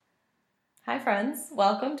Hi, friends.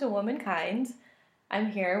 Welcome to Womankind.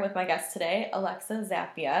 I'm here with my guest today, Alexa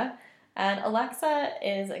Zappia. And Alexa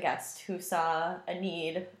is a guest who saw a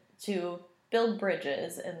need to build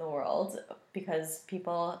bridges in the world because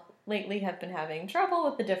people lately have been having trouble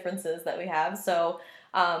with the differences that we have. So,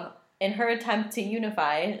 in her attempt to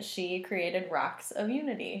unify, she created Rocks of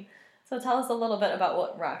Unity. So, tell us a little bit about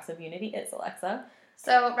what Rocks of Unity is, Alexa.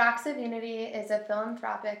 So, Rocks of Unity is a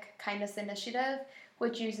philanthropic kindness initiative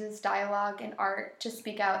which uses dialogue and art to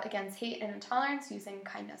speak out against hate and intolerance using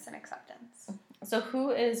kindness and acceptance. So who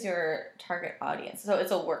is your target audience? So it's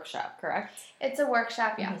a workshop, correct? It's a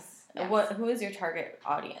workshop, yes. Mm-hmm. Yes. Who is your target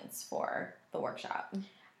audience for the workshop?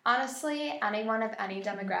 Honestly, anyone of any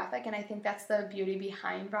demographic, and I think that's the beauty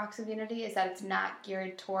behind Rocks of Unity, is that it's not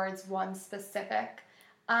geared towards one specific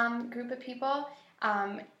group of people.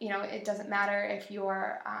 It doesn't matter if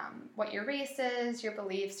what your race is, your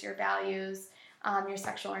beliefs, your values, your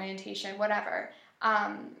sexual orientation, whatever.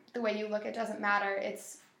 The way you look, it doesn't matter.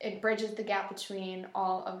 It bridges the gap between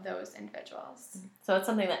all of those individuals. So it's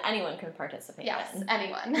something that anyone can participate in. Yes,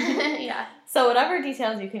 anyone. Yeah. So whatever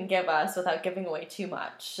details you can give us without giving away too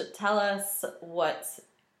much, tell us what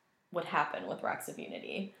would happen with Rocks of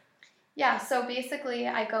Unity. Yeah, so basically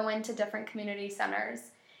I go into different community centers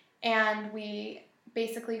and we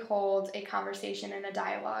basically hold a conversation and a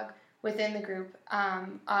dialogue within the group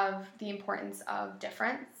of the importance of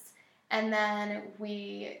difference. And then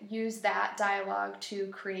we use that dialogue to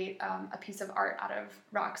create a piece of art out of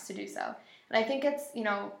rocks to do so. And I think it's,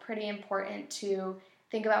 pretty important to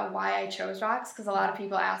think about why I chose rocks, because a lot of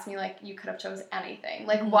people ask me, you could have chose anything.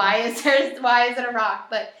 Why is it a rock?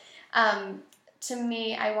 But to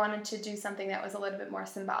me, I wanted to do something that was a little bit more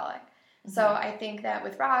symbolic. Mm-hmm. So I think that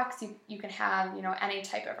with rocks, you can have, any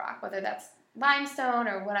type of rock, whether that's limestone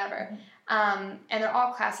or whatever. And they're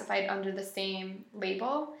all classified under the same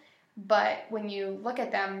label, but when you look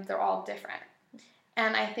at them, they're all different.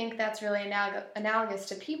 And I think that's really analogous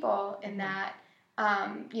to people in that,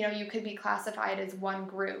 you could be classified as one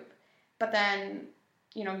group, but then,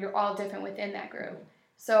 you're all different within that group.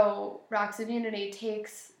 So Rocks of Unity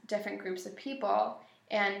takes different groups of people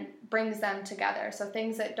and brings them together. So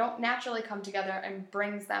things that don't naturally come together and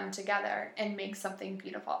brings them together and makes something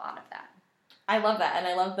beautiful out of that. I love that, and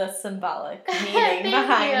I love the symbolic meaning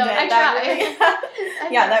behind it. I try.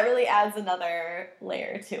 That really adds another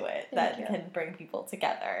layer to it that can bring people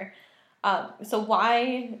together. So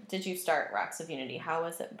why did you start Rocks of Unity? How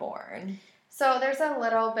was it born? So there's a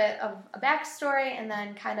little bit of a backstory and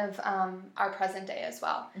then kind of our present day as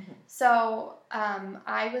well. Mm-hmm. So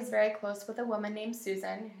I was very close with a woman named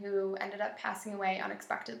Susan who ended up passing away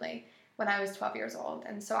unexpectedly when I was 12 years old.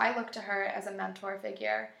 And so I looked to her as a mentor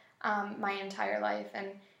figure my entire life, and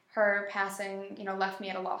her passing, left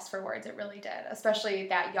me at a loss for words. It really did, especially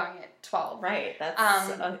that young at 12. Right, that's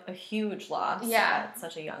a huge loss at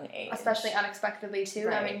such a young age. Especially unexpectedly, too.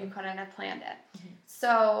 Right. I mean, you couldn't have planned it. Mm-hmm.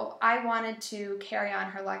 So I wanted to carry on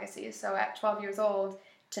her legacy. So at 12 years old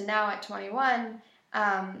to now at 21,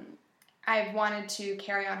 I wanted to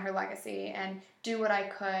carry on her legacy and do what I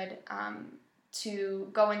could to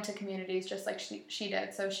go into communities just like she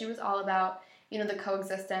did. So she was all about the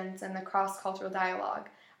coexistence and the cross-cultural dialogue,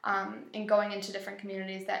 and going into different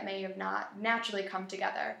communities that may have not naturally come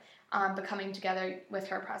together, but coming together with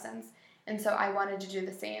her presence. And so I wanted to do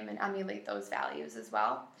the same and emulate those values as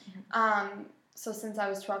well. Mm-hmm. So since I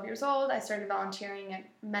was 12 years old, I started volunteering at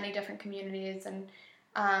many different communities, and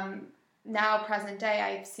now present day,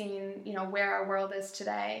 I've seen, where our world is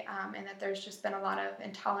today, and that there's just been a lot of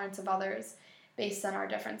intolerance of others based on our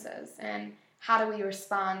differences. And how do we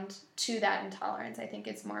respond to that intolerance? I think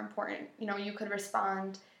it's more important. You could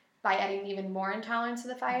respond by adding even more intolerance to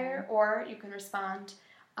the fire, or you can respond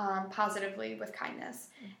positively with kindness.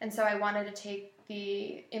 And so I wanted to take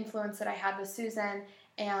the influence that I had with Susan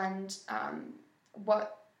and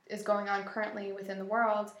what is going on currently within the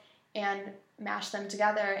world and mash them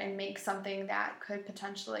together and make something that could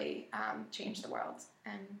potentially change the world.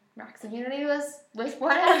 And Rocks of Unity was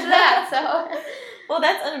born after that. So, well,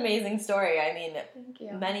 that's an amazing story. I mean, thank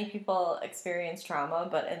you. Many people experience trauma,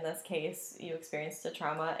 but in this case, you experienced a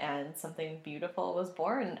trauma and something beautiful was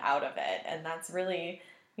born out of it. And that's really,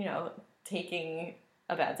 taking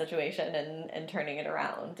a bad situation and turning it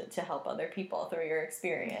around to help other people through your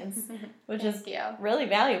experience, which is really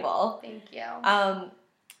valuable. Thank you.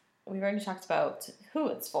 We've already talked about who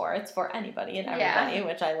it's for. It's for anybody and everybody,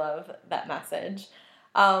 which I love that message.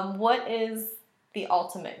 What is the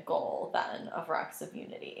ultimate goal, then, of Rocks of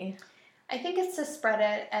Unity? I think it's to spread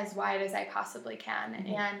it as wide as I possibly can.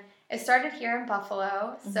 Mm-hmm. And It started here in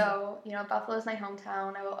Buffalo, so, you know, Buffalo is my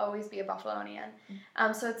hometown. I will always be a Buffalonian.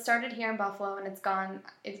 So it started here in Buffalo, and it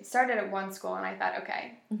started at one school, and I thought,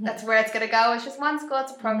 okay, that's where it's going to go. It's just one school.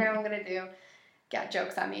 It's a program I'm going to do. Yeah,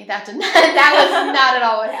 joke's on me. That was not at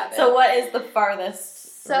all what happened. So what is the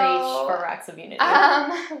farthest reach for Rocks of Unity?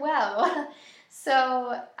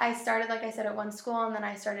 So I started, like I said, at one school, and then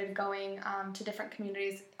I started going to different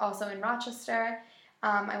communities also in Rochester.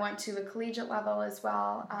 I went to a collegiate level as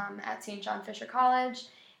well at St. John Fisher College,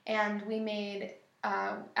 and we made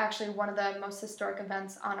actually one of the most historic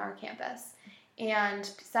events on our campus. And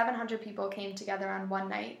 700 people came together on one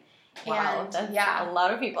night. Wow, and, that's a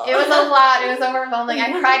lot of people. It was a lot. It was overwhelming.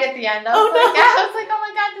 I cried at the end. I was like, oh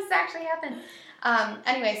my God, this actually happened.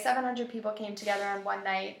 Anyway, 700 people came together on one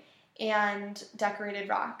night and decorated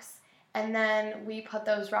rocks. And then we put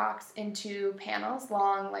those rocks into panels,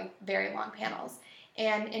 very long panels,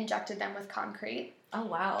 and injected them with concrete. Oh,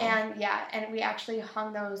 wow. And we actually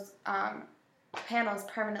hung those panels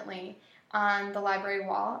permanently on the library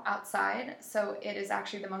wall outside, so it is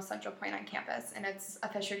actually the most central point on campus, and it's a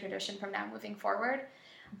Fisher tradition from now moving forward.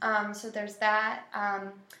 So there's that.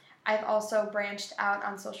 I've also branched out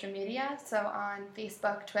on social media, so on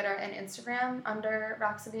Facebook, Twitter, and Instagram under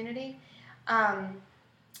Rocks of Unity.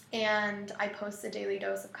 And I post a daily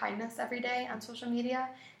dose of kindness every day on social media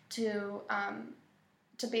to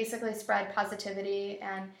basically spread positivity,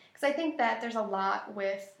 and because I think that there's a lot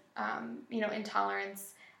with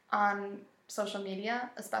intolerance on social media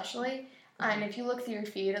especially, and if you look through your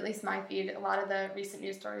feed, at least my feed, a lot of the recent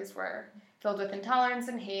news stories were filled with intolerance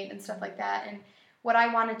and hate and stuff like that, and what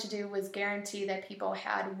I wanted to do was guarantee that people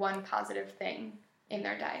had one positive thing in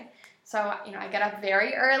their day. So, I get up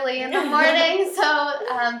very early in the morning, so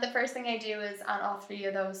the first thing I do is on all 3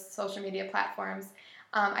 of those social media platforms,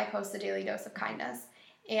 I post a daily dose of kindness.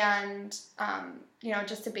 And,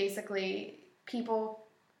 just to basically, people,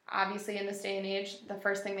 obviously in this day and age, the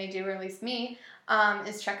first thing they do, or at least me,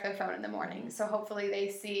 is check their phone in the morning. So hopefully they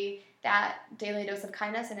see that daily dose of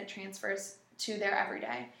kindness and it transfers to their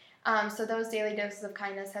everyday. So those daily doses of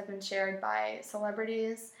kindness have been shared by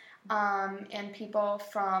celebrities and people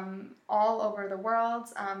from all over the world,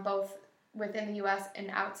 both within the U.S. and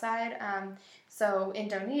outside. So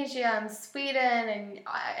Indonesia and Sweden, and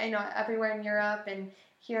I know everywhere in Europe and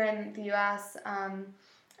here in the U.S.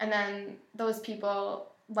 And then those people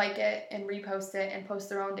like it and repost it and post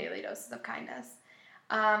their own daily doses of kindness.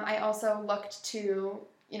 I also looked to,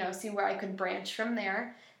 see where I could branch from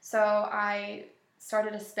there. So I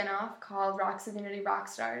started a spin-off called Rocks of Unity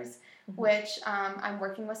Rockstars, which I'm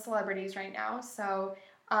working with celebrities right now. So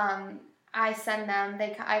I send them,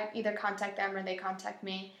 I either contact them or they contact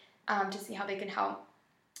me to see how they can help.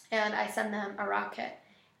 And I send them a rock kit.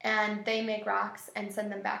 And they make rocks and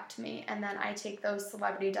send them back to me. And then I take those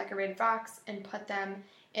celebrity decorated rocks and put them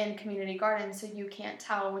in community gardens, so you can't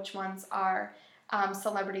tell which ones are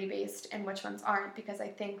celebrity based and which ones aren't, because I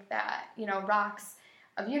think that, Rocks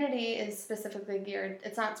of Unity is specifically geared,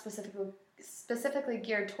 it's not specifically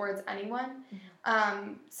geared towards anyone.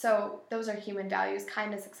 So those are human values: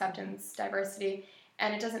 kindness, acceptance, diversity,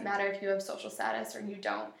 and it doesn't matter if you have social status or you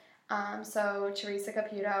don't. So Teresa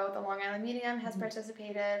Caputo, the Long Island Medium, has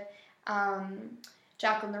participated.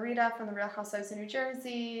 Jacqueline Larita from the Real Housewives of New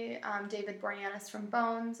Jersey, David Boreanaz from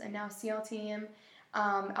Bones, and now SEAL Team.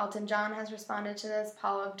 Elton John has responded to this,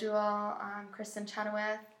 Paula Abdul, Kristen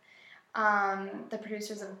Chenoweth, the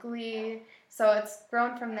producers of Glee. So it's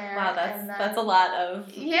grown from there. Wow, that's a lot of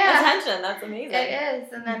attention. That's amazing. It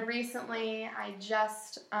is. And then recently I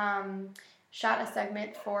just shot a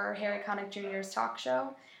segment for Harry Connick Jr.'s talk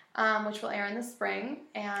show, which will air in the spring.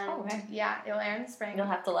 And it will air in the spring. You'll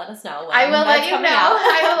have to let us know. I will let you know.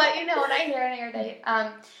 I will let you know when I hear an air date.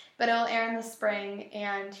 But it will air in the spring,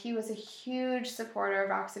 and he was a huge supporter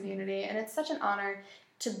of Rocks of Unity, and it's such an honor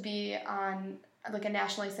to be on a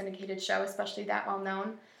nationally syndicated show, especially that well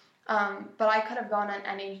known. But I could have gone on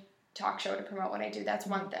any talk show to promote what I do. That's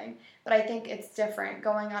one thing. But I think it's different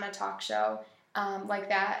going on a talk show like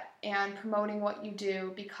that and promoting what you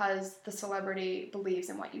do because the celebrity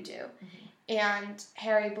believes in what you do. And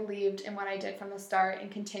Harry believed in what I did from the start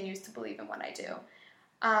and continues to believe in what I do.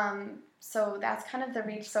 So that's kind of the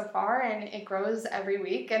reach so far, and it grows every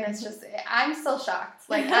week, and it's just, I'm still shocked.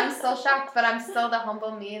 I'm still shocked, but I'm still the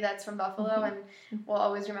humble me that's from Buffalo and will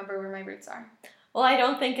always remember where my roots are. Well, I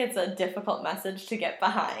don't think it's a difficult message to get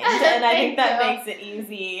behind, and I think that makes it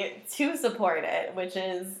easy to support it, which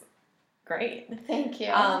is great. Thank you.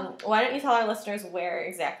 Why don't you tell our listeners where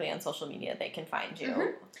exactly on social media they can find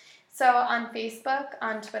you? So on Facebook,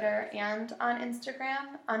 on Twitter, and on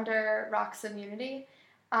Instagram under Rocks of Unity.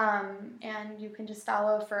 And you can just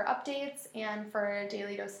follow for updates and for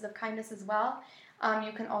daily doses of kindness as well.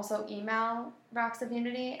 You can also email Rocks of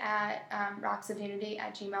Unity at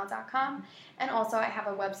rocksofunity@gmail.com. And also I have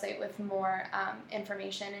a website with more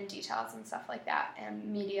information and details and stuff like that, and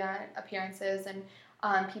media appearances and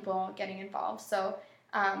people getting involved. So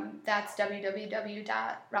that's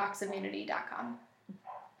www.rocksofunity.com.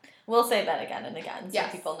 We'll say that again and again so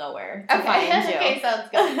people know where to find you. Okay, sounds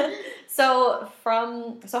good. So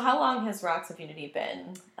how long has Rocks of Unity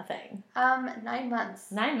been a thing? 9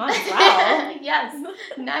 months. 9 months, wow. Yes,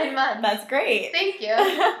 9 months. That's great. Thank you.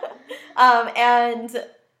 And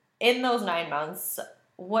in those 9 months,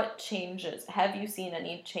 what changes? Have you seen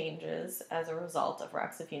any changes as a result of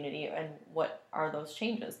Rocks of Unity, and what are those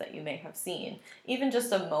changes that you may have seen? Even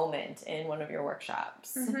just a moment in one of your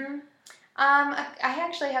workshops. Mm-hmm. I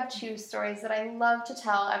actually have 2 stories that I love to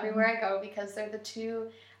tell everywhere I go, because they're the 2,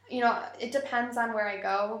 it depends on where I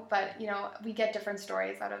go, but, we get different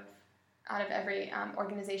stories out of every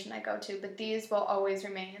organization I go to, but these will always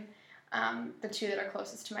remain the 2 that are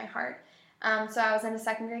closest to my heart. So I was in a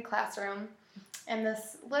 2nd grade classroom, and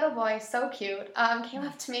this little boy, so cute, came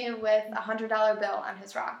up to me with a $100 bill on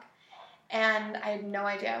his rock. And I had no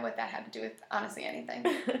idea what that had to do with, honestly, anything.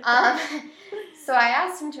 So I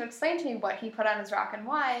asked him to explain to me what he put on his rock and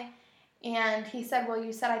why. And he said, well,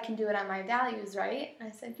 you said I can do it on my values, right? And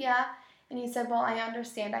I said, yeah. And he said, well, I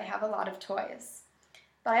understand I have a lot of toys.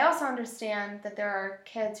 But I also understand that there are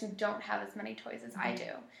kids who don't have as many toys as I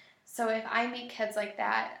do. So if I meet kids like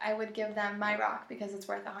that, I would give them my rock because it's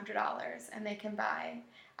worth $100 and they can buy.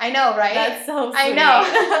 I know, right? That's so sweet. I know.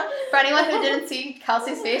 For anyone who didn't see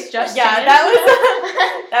Kelsey's face, just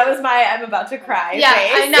that was my I'm about to cry yeah,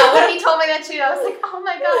 face. I know. When he told me that too, I was like, oh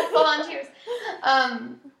my God, full on tears.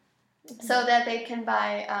 So that they can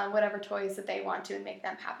buy whatever toys that they want to and make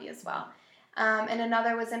them happy as well. And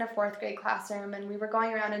another was in a 4th grade classroom, and we were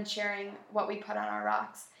going around and sharing what we put on our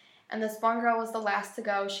rocks. And this one girl was the last to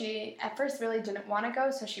go. She at first really didn't want to go,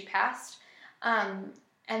 so she passed.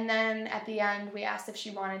 And then at the end, we asked if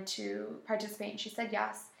she wanted to participate, and she said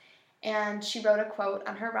yes. And she wrote a quote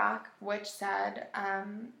on her rock, which said,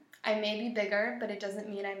 I may be bigger, but it doesn't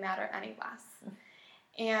mean I matter any less.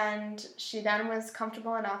 And she then was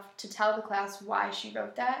comfortable enough to tell the class why she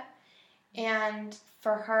wrote that. And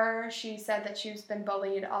for her, she said that she's been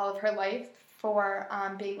bullied all of her life for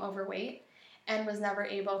being overweight and was never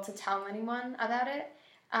able to tell anyone about it.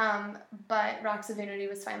 But Rocks of Unity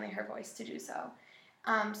was finally her voice to do so.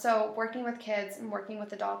 So working with kids and working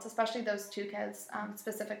with adults, especially those 2 kids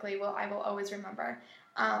specifically, I will always remember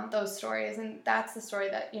those stories. And that's the story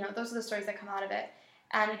that, those are the stories that come out of it.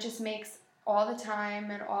 And it just makes all the time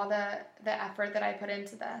and all the effort that I put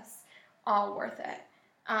into this all worth it,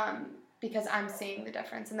 because I'm seeing the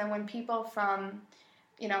difference. And then when people from,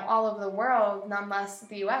 all over the world, not less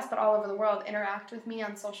the U.S., but all over the world interact with me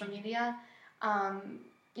on social media,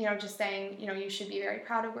 just saying, you should be very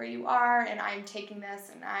proud of where you are, and I'm taking this,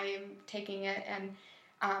 and I am taking it, and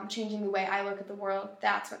changing the way I look at the world,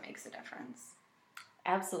 that's what makes a difference.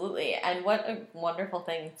 Absolutely. And what a wonderful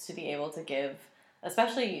thing to be able to give,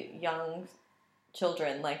 especially young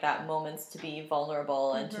children like that, moments to be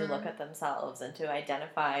vulnerable and to look at themselves and to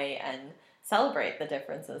identify and celebrate the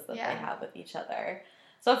differences that they have with each other.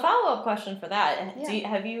 So a follow-up question for that,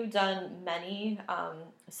 have you done many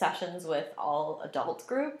sessions with all adult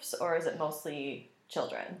groups, or is it mostly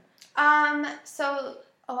children? So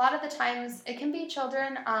a lot of the times it can be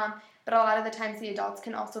children, but a lot of the times the adults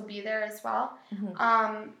can also be there as well.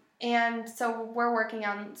 And so we're working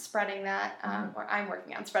on spreading that, or I'm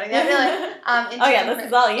working on spreading that, really. This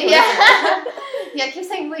is all you. Yeah. Yeah, keep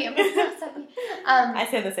saying William. I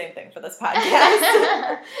say the same thing for this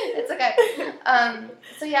podcast. It's okay.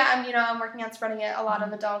 So yeah, I'm working on spreading it. A lot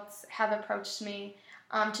of adults have approached me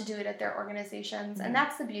to do it at their organizations, and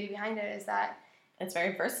that's the beauty behind it, is that it's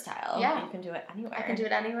very versatile. Yeah. You can do it anywhere. I can do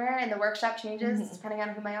it anywhere, and the workshop changes depending on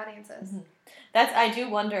who my audience is. I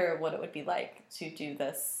do wonder what it would be like to do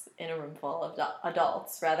this in a room full of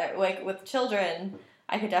adults, rather. Like, with children,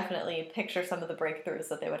 I could definitely picture some of the breakthroughs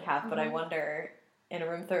that they would have, but I wonder, in a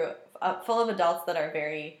room full of adults that are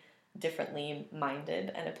very differently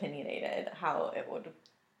minded and opinionated, how it would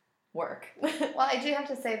work. Well, I do have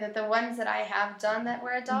to say that the ones that I have done that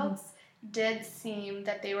were adults did seem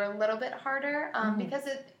that they were a little bit harder, because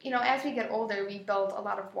as we get older, we build a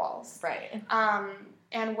lot of walls. Right.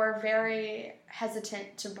 And we're very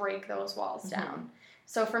hesitant to break those walls down.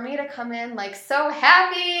 So for me to come in so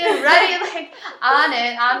happy and ready,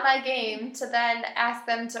 on my game, to then ask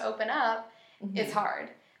them to open up is hard.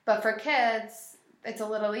 But for kids, it's a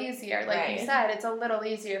little easier. Like you said, it's a little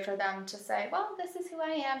easier for them to say, well, this is who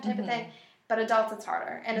I am type of thing. But adults, it's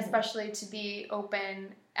harder. And especially to be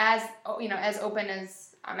open, as open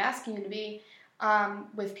as I'm asking you to be,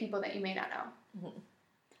 with people that you may not know.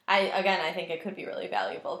 I think it could be really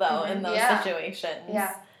valuable, though, in those situations.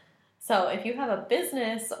 Yeah. So if you have a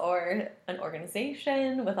business or an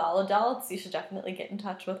organization with all adults, you should definitely get in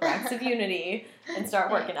touch with Rocks of Unity and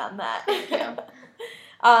start working on that. Thank you.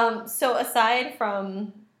 So aside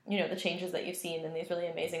from, the changes that you've seen in these really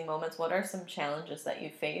amazing moments, what are some challenges that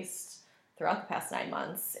you've faced throughout the past 9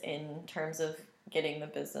 months in terms of getting the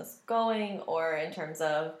business going, or in terms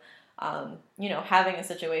of, having a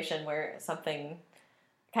situation where something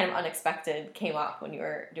kind of unexpected came up when you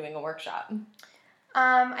were doing a workshop?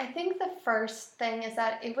 I think the first thing is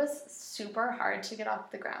that it was super hard to get off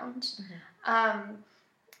the ground.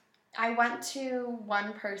 I went to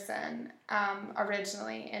one person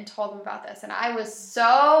originally and told them about this, and I was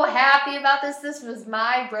so happy about this. This was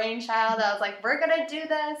my brainchild. I was like, we're going to do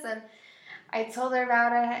this, and I told her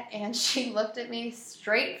about it, and she looked at me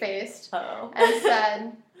straight-faced and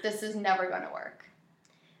said, this is never going to work.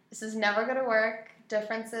 This is never going to work.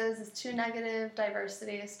 Differences is too negative.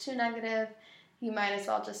 Diversity is too negative. You might as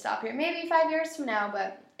well just stop here. Maybe 5 years from now,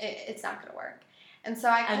 but it's not going to work. And so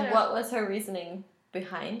And what was her reasoning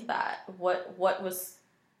behind that? What was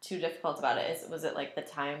too difficult about it? Was it like the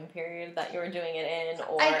time period that you were doing it in,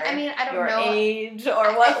 or I don't your know. age,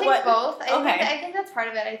 or what? I think both. I think that's part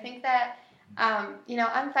of it. I think that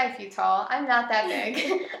I'm 5 feet tall. I'm not that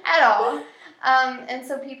big at all. And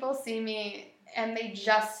so people see me and they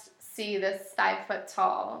just see this 5 foot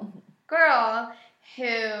tall girl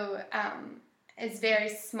who is very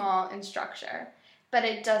small in structure, but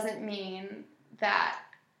it doesn't mean that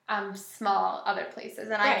I'm small other places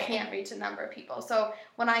and I can't reach a number of people. So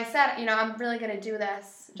when I said, I'm really going to do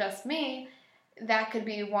this, just me, that could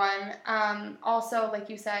be one. Also, like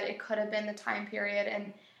you said, it could have been the time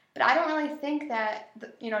period, but I don't really think that,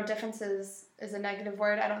 differences is a negative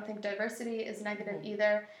word. I don't think diversity is negative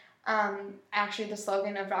either. Actually, the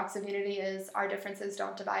slogan of Rocks of Unity is, our differences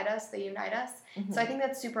don't divide us, they unite us. So I think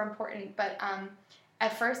that's super important. But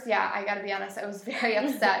at first, I got to be honest, I was very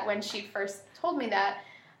upset when she first told me that.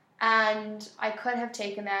 And I could have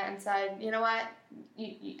taken that and said, you know what,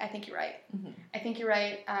 I think you're right. I think you're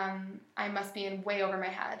right. I must be in way over my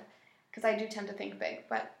head. Because I do tend to think big,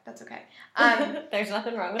 but that's okay. There's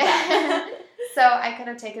nothing wrong with that. So I could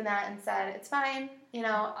have taken that and said, it's fine.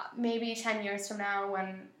 Maybe 10 years from now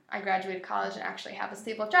when I graduated college and actually have a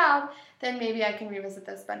stable job, then maybe I can revisit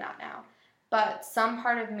this, but not now. But some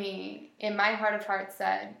part of me, in my heart of hearts,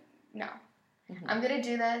 said, no. I'm going to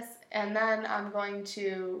do this, and then I'm going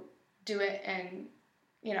to do it and,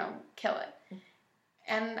 kill it.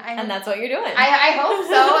 And that's what you're doing. I hope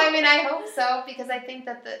so. I hope so, because I think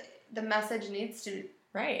that the message needs to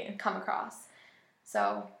come across.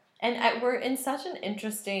 So, and we're in such an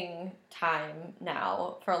interesting time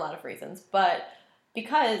now for a lot of reasons, but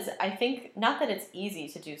because I think, not that it's easy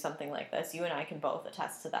to do something like this, you and I can both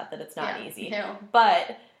attest to that it's not easy,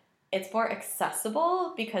 but it's more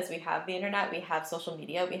accessible because we have the internet, we have social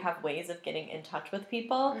media, we have ways of getting in touch with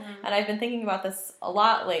people, and I've been thinking about this a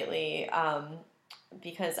lot lately,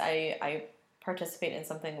 because I participate in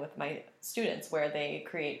something with my students where they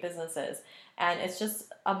create businesses, and it's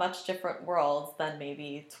just a much different world than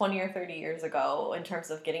maybe 20 or 30 years ago in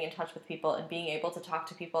terms of getting in touch with people and being able to talk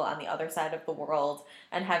to people on the other side of the world,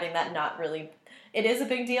 and having that not really, it is a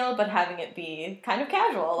big deal, but having it be kind of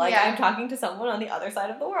casual, like I'm talking to someone on the other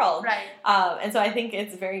side of the world. And so I think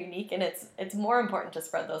it's very unique, and it's more important to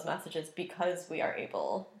spread those messages because we are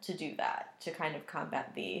able to do that, to kind of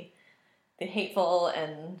combat the hateful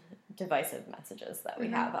and divisive messages that we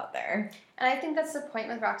have out there. And I think that's the point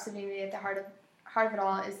with Rocks of Unity at the heart of it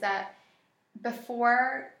all, is that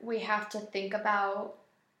before we have to think about,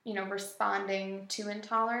 responding to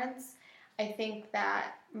intolerance, I think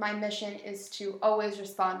that my mission is to always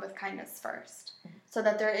respond with kindness first, so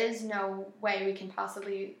that there is no way we can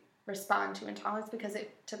possibly respond to intolerance because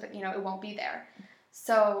it won't be there.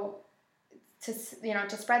 So to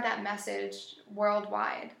spread that message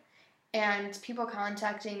worldwide. And people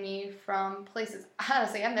contacting me from places,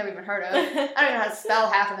 honestly, I've never even heard of. I don't even know how to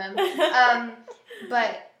spell half of them.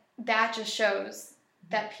 But that just shows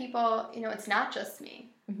that people, it's not just me.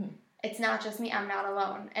 It's not just me. I'm not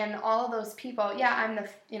alone. And all of those people, I'm the,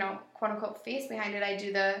 quote unquote face behind it. I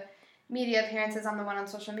do the media appearances. I'm the one on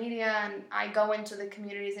social media, and I go into the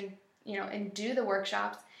communities and, and do the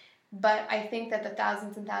workshops. But I think that the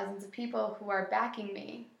thousands and thousands of people who are backing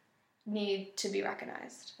me need to be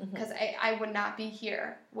recognized, because I would not be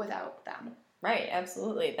here without them. Right,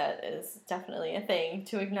 absolutely. That is definitely a thing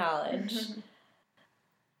to acknowledge.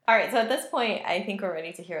 All right, so at this point, I think we're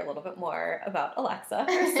ready to hear a little bit more about Alexa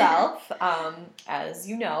herself. As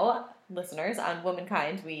you know, listeners, on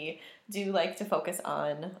Womankind, we do like to focus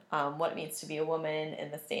on what it means to be a woman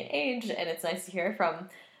in this day and age, and it's nice to hear from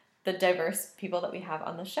the diverse people that we have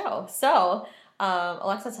on the show. So,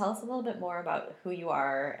 Alexa, tell us a little bit more about who you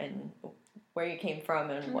are and where you came from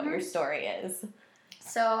and what your story is.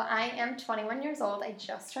 So I am 21 years old. I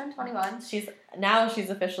just turned 21. She's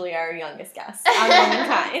officially our youngest guest on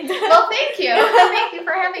Womankind. Well, thank you. Thank you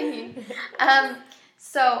for having me.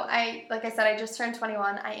 So like I said, I just turned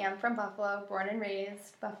 21. I am from Buffalo, born and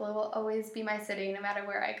raised. Buffalo will always be my city, no matter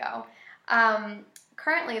where I go.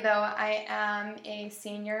 Currently, though, I am a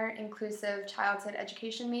senior inclusive childhood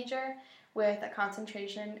education major with a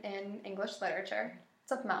concentration in English literature.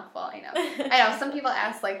 It's a mouthful, I know. Some people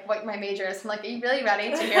ask, like, what my major is. I'm like, are you really ready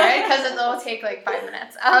to hear it? Because it'll take, like, 5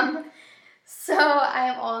 minutes. So I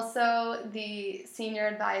am also the senior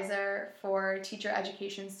advisor for Teacher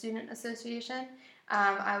Education Student Association.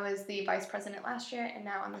 I was the vice president last year, and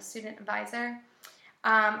now I'm the student advisor.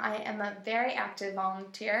 I am a very active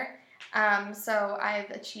volunteer. So I've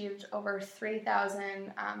achieved over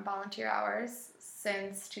 3,000 volunteer hours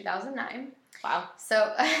since 2009. Wow.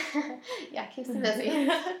 So, yeah, keeps me busy.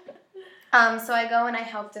 So I go and I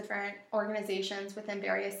help different organizations within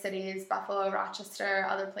various cities, Buffalo, Rochester,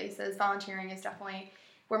 other places. Volunteering is definitely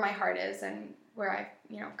where my heart is and where I've,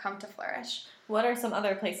 come to flourish. What are some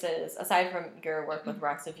other places, aside from your work with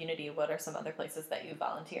Rocks of Unity, what are some other places that you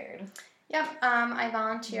volunteered? Yep, I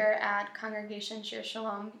volunteer at Congregation Shir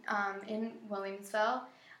Shalom in Williamsville.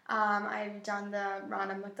 I've done the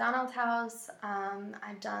Ronald McDonald House.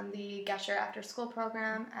 I've done the Gesher After School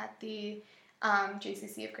program at the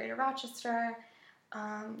JCC of Greater Rochester.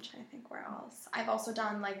 I'm trying to think where else. I've also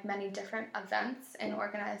done many different events and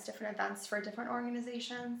organized different events for different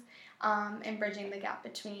organizations and bridging the gap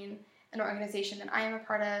between an organization that I am a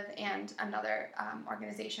part of and another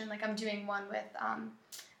organization. I'm doing one with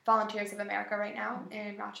Volunteers of America right now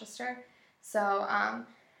in Rochester. So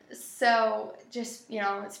just,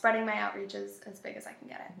 spreading my outreach as big as I can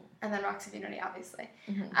get it. And then Rocks of Unity, obviously.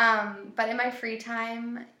 But in my free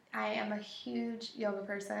time, I am a huge yoga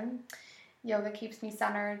person. Yoga keeps me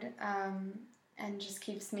centered and just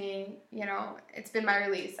keeps me, it's been my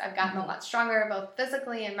release. I've gotten a lot stronger, both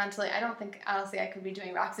physically and mentally. I don't think, honestly, I could be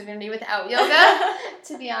doing Rocks of Unity without yoga,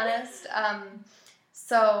 to be honest.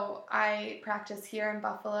 So I practice here in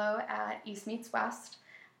Buffalo at East Meets West.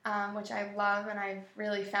 Which I love, and I've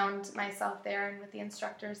really found myself there and with the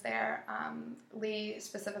instructors there. Lee,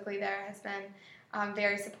 specifically there, has been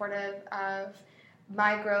very supportive of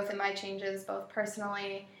my growth and my changes, both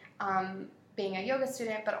personally, being a yoga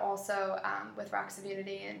student, but also with Rocks of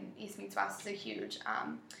Unity, and East Meets West is a huge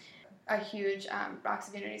Rocks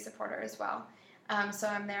of Unity supporter as well. So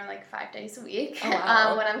I'm there 5 days a week. Oh,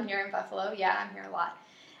 wow. When I'm here in Buffalo. Yeah, I'm here a lot.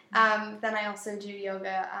 Then I also do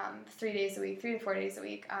yoga 3 days a week, 3 to 4 days a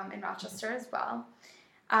week in Rochester as well.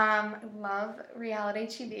 Love reality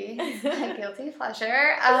TV, guilty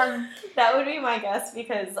pleasure. That would be my guess,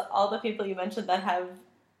 because all the people you mentioned that have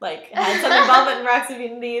had some involvement in Rocks of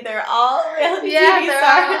Unity, they're all reality TV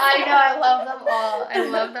stars. I know, I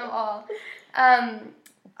love them all.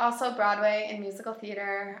 Also Broadway and musical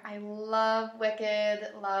theater. I love Wicked,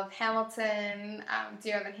 love Hamilton,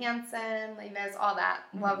 Dear Evan Hansen, Les Mis, all that.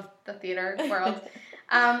 Love the theater world.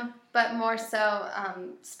 But more so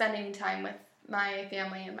spending time with my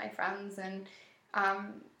family and my friends and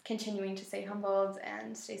continuing to stay humbled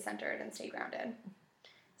and stay centered and stay grounded.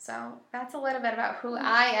 So that's a little bit about who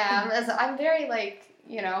I am. As I'm very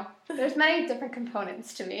there's many different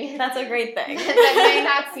components to me. That's a great thing. That may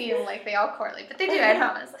not seem like they all correlate, but they do, I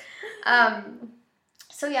promise.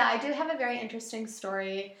 So yeah, I do have a very interesting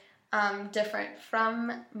story, different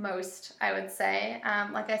from most, I would say.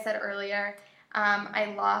 Like I said earlier,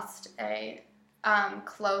 I lost a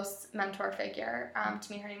close mentor figure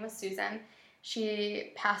to me. Her name was Susan.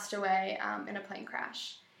 She passed away in a plane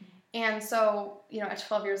crash. And so, at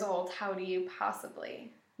 12 years old, how do you possibly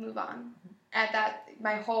move on? At that,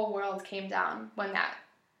 my whole world came down when that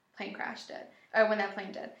plane crash did, or when that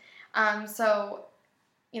plane did. So,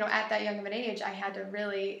 at that young of an age, I had to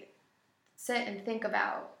really sit and think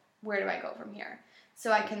about, where do I go from here?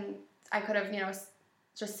 So I could have,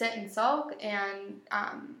 just sit and sulk and,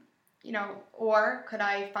 or could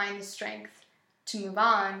I find the strength to move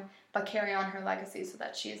on, but carry on her legacy so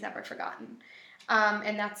that she is never forgotten.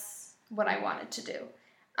 And that's what I wanted to do.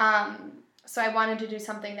 So I wanted to do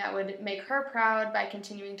something that would make her proud by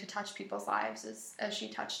continuing to touch people's lives as she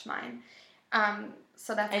touched mine.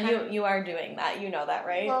 So that's you are doing that. You know that,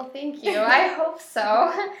 right? Well, thank you. I hope so.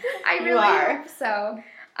 I really hope so.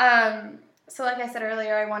 So like I said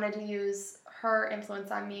earlier, I wanted to use her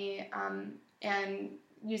influence on me and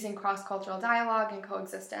using cross-cultural dialogue and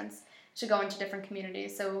coexistence to go into different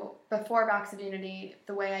communities. So before Rocks of Unity,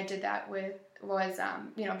 the way I did that was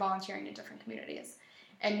volunteering in different communities.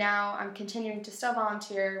 And now I'm continuing to still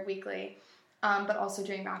volunteer weekly, but also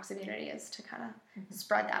doing Rocks of Unity is to kind of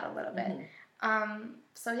spread that a little bit.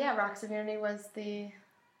 So yeah, Rocks of Unity was the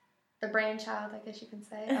brainchild, I guess you can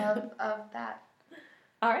say, of that.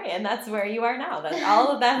 All right, and that's where you are now. All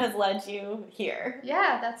of that has led you here.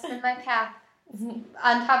 Yeah, that's been my path.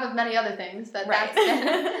 On top of many other things, but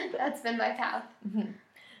that's been my path.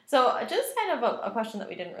 So just kind of a question that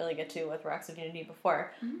we didn't really get to with Rocks of Unity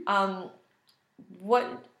before.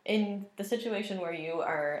 What, in the situation where you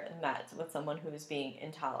are met with someone who is being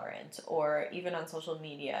intolerant, or even on social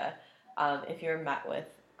media, if you're met with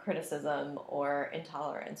criticism or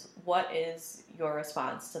intolerance, what is your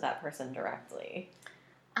response to that person directly?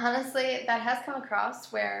 Honestly, that has come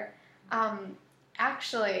across where,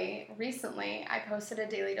 actually, recently, I posted a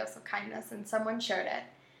daily dose of kindness and someone shared it.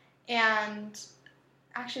 And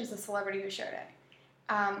actually, it was a celebrity who shared it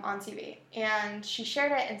on TV. And she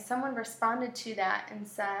shared it, and someone responded to that and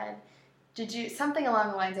said, something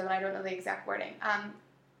along the lines of, and I don't know the exact wording,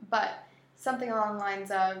 but something along the lines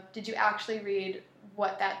of, did you actually read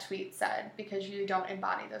what that tweet said? Because you don't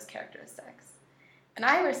embody those characteristics. And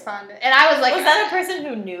I responded, and I was like... Was that a person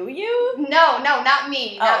who knew you? No, not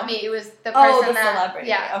me. Oh. Not me. It was the person the celebrity.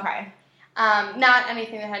 Yeah. Okay. Not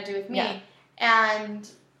anything that had to do with me. Yeah. And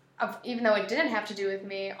even though it didn't have to do with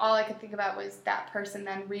me, all I could think about was that person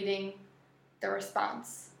then reading the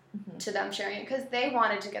response to them sharing it, because they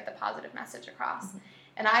wanted to get the positive message across.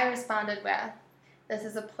 And I responded with, this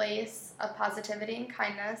is a place of positivity and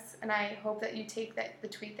kindness, and I hope that you take the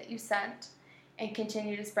tweet that you sent and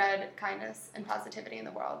continue to spread kindness and positivity in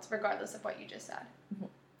the world, regardless of what you just said.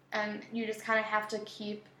 And you just kind of have to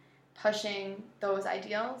keep pushing those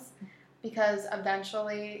ideals, because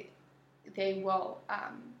eventually they will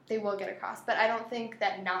get across. But I don't think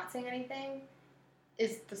that not saying anything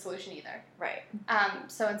is the solution either. Right.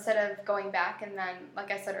 So instead of going back and then, like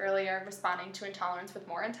I said earlier, responding to intolerance with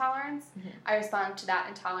more intolerance, I respond to that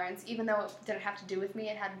intolerance, even though it didn't have to do with me.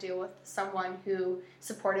 It had to deal with someone who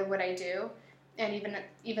supported what I do. And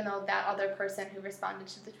even though that other person who responded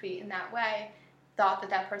to the tweet in that way thought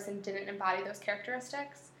that person didn't embody those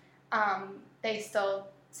characteristics,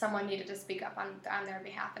 someone needed to speak up on their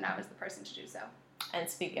behalf, and I was the person to do so. And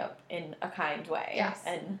speak up in a kind way. Yes.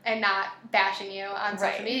 And not bashing you on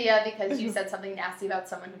social media because you said something nasty about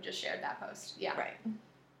someone who just shared that post. Yeah. Right.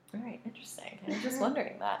 All right. Interesting. I was just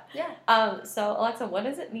wondering that. Yeah. So, Alexa, what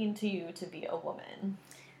does it mean to you to be a woman?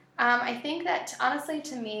 I think that, honestly,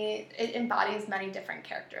 to me, it embodies many different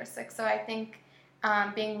characteristics. So I think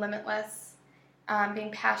being limitless,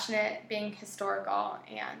 being passionate, being historical,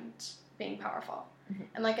 and being powerful.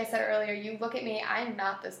 And like I said earlier, you look at me, I'm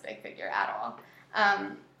not this big figure at all.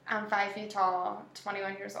 I'm 5 feet tall,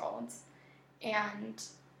 21 years old, and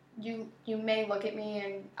you may look at me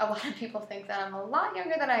and a lot of people think that I'm a lot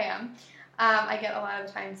younger than I am. I get a lot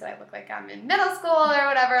of times that I look like I'm in middle school or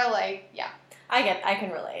whatever, I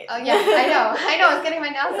can relate. Oh yeah, I know. I was getting my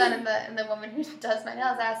nails done, and the woman who does my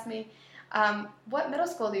nails asked me, what middle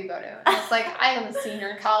school do you go to? And I was like, I am a senior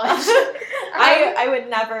in college. I would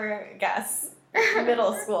never guess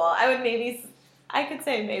middle school. I could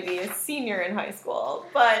say maybe a senior in high school,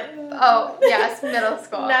 but... Oh, yes, middle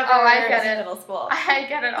school. Never I get it. Middle school. I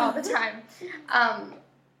get it all the time.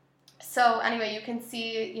 So anyway, you can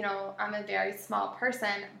see, I'm a very small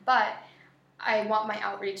person, but I want my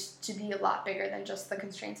outreach to be a lot bigger than just the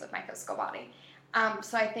constraints of my physical body.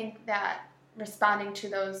 So I think that responding to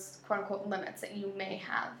those quote-unquote limits that you may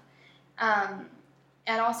have,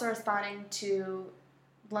 and also responding to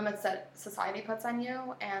limits that society puts on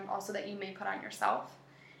you and also that you may put on yourself,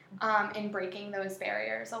 in breaking those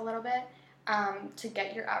barriers a little bit, to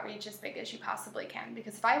get your outreach as big as you possibly can.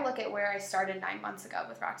 Because if I look at where I started 9 months ago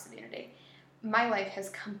with Rocks of Unity, my life has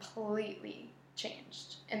completely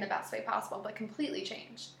changed in the best way possible, but completely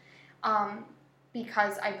changed,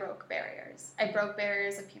 because I broke barriers. I broke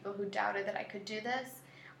barriers of people who doubted that I could do this.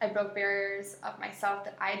 I broke barriers of myself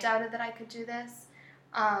that I doubted that I could do this.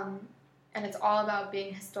 And it's all about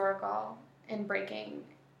being historical and breaking,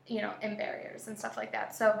 in barriers and stuff like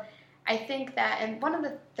that. So I think that, and one of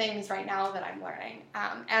the things right now that I'm learning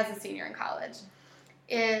as a senior in college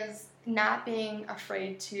is not being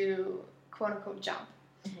afraid to quote-unquote jump.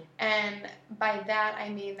 And by that, I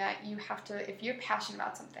mean that you have to, if you're passionate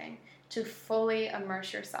about something, to fully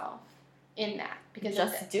immerse yourself in that. Because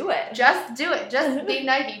just do it. Just do it. Just be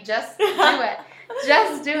Nike. Just do it.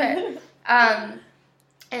 Just do it.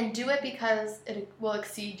 And do it because it will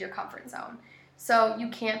exceed your comfort zone. So you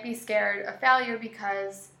can't be scared of failure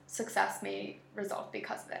because success may result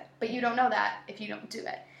because of it. But you don't know that if you don't do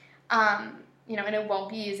it. You know, and it won't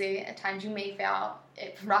be easy. At times you may fail.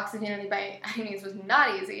 Rocks Immunity by any means was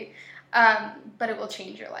not easy. But it will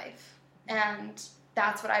change your life. And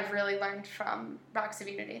that's what I've really learned from Rocks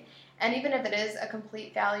Immunity. And even if it is a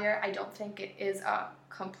complete failure, I don't think it is a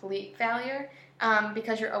complete failure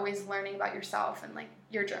because you're always learning about yourself and, like,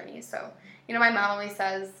 your journey. So, you know, my mom always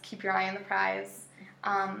says, keep your eye on the prize,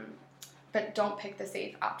 but don't pick the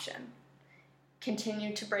safe option.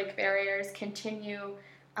 Continue to break barriers, continue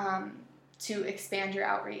to expand your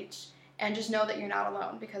outreach, and just know that you're not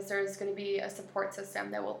alone because there's going to be a support system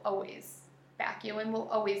that will always back you and will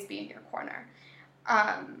always be in your corner.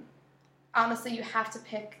 Honestly, you have to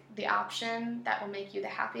pick the option that will make you the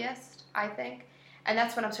happiest, I think. And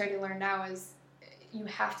that's what I'm starting to learn now is you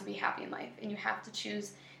have to be happy in life and you have to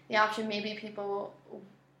choose the option maybe people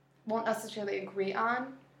won't necessarily agree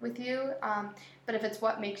on with you, but if it's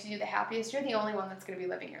what makes you the happiest, you're the only one that's going to be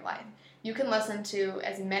living your life. You can listen to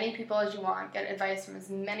as many people as you want, get advice from as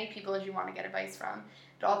many people as you want to get advice from,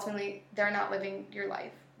 but ultimately they're not living your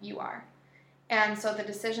life. You are. And so the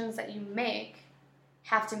decisions that you make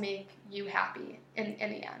have to make you happy in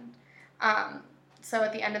the end. So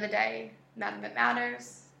at the end of the day, none of it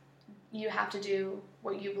matters. You have to do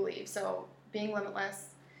what you believe. So being limitless,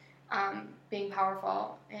 being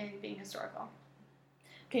powerful, and being historical.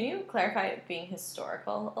 Can you clarify being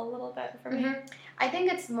historical a little bit for me? Mm-hmm. I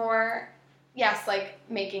think it's more, yes, like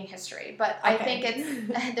making history, but okay. I think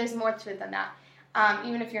it's there's more to it than that.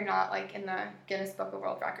 Even if you're not like in the Guinness Book of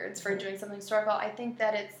World Records for doing something historical, I think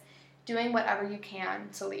that it's doing whatever you can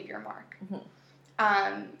to leave your mark.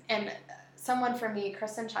 Mm-hmm. And someone for me,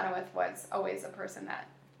 Kristen Chenoweth was always a person that,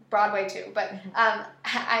 Broadway too, but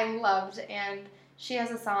I loved, and she has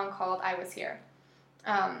a song called I Was Here.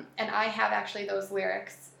 And I have actually those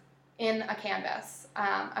lyrics in a canvas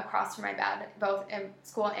across from my bed, both in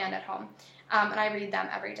school and at home. And I read them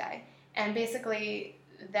every day. And basically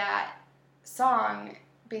that song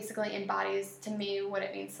basically embodies to me what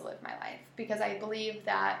it means to live my life. Because I believe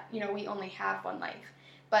that, you know, we only have one life.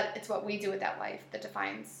 But it's what we do with that life that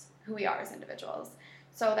defines who we are as individuals.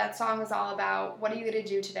 So that song was all about what are you going to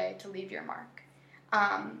do today to leave your mark?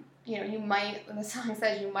 You know, you might, and the song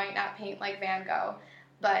says you might not paint like Van Gogh,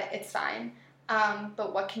 but it's fine.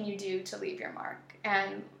 But what can you do to leave your mark?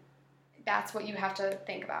 And that's what you have to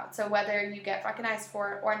think about. So whether you get recognized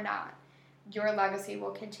for it or not, your legacy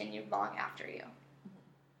will continue long after you.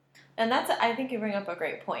 And that's, I think you bring up a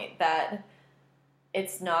great point, that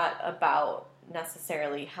it's not about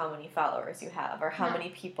necessarily how many followers you have or how many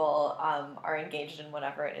people are engaged in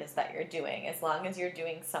whatever it is that you're doing. As long as you're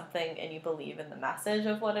doing something and you believe in the message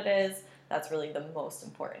of what it is, that's really the most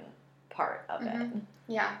important part of it.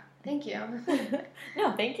 Yeah. Thank you.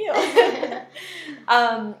 No, thank you.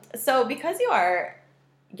 So because you are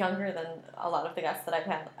younger than a lot of the guests that I've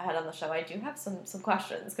had on the show, I do have some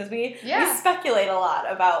questions, because we speculate a lot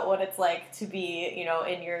about what it's like to be, you know,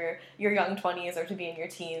 in your young 20s or to be in your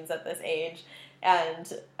teens at this age,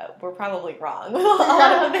 and we're probably wrong with a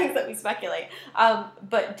lot of the things that we speculate.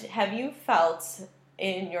 But have you felt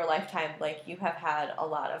in your lifetime like you have had a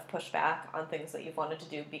lot of pushback on things that you've wanted to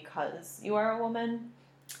do because you are a woman?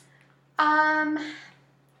 That's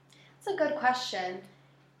a good question.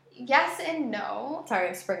 Yes and no. Sorry,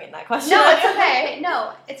 I'm springing that question. No, it's okay.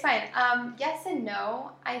 No, it's fine. Yes and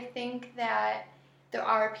no. I think that there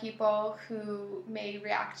are people who may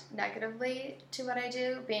react negatively to what I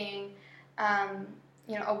do, being,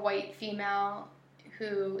 you know, a white female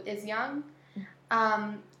who is young.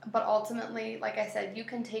 But ultimately, like I said, you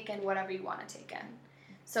can take in whatever you want to take in.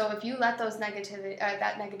 So if you let those that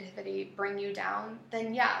negativity bring you down,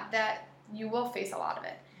 then yeah, that you will face a lot of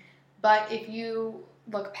it. But if you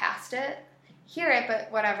look past it, hear it, but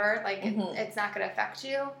whatever, like it's not going to affect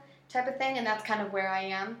you type of thing, and that's kind of where I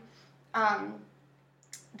am,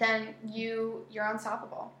 then you're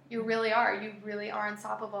unstoppable. You really are. You really are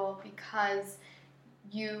unstoppable because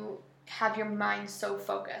you have your mind so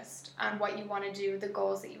focused on what you want to do, the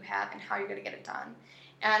goals that you have, and how you're going to get it done.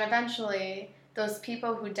 And eventually, those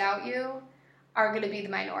people who doubt you are going to be the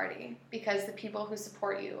minority because the people who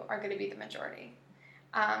support you are going to be the majority.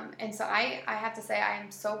 And so I have to say I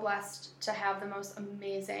am so blessed to have the most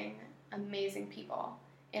amazing, amazing people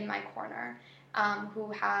in my corner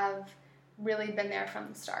who have really been there from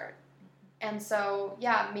the start. And so,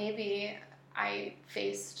 yeah, maybe I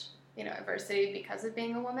faced, you know, adversity because of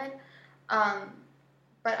being a woman,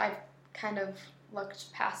 but I've kind of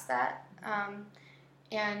looked past that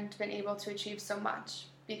and been able to achieve so much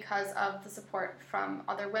because of the support from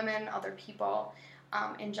other women, other people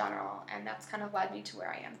in general, and that's kind of led me to where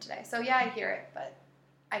I am today. So yeah, I hear it, but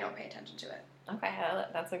I don't pay attention to it. Okay,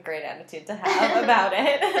 that's a great attitude to have about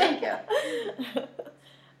it. Thank you.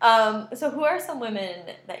 So who are some women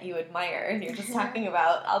that you admire? You're just talking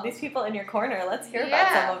about all these people in your corner. Let's hear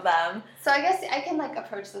about some of them. So I guess I can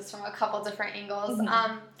approach this from a couple different angles.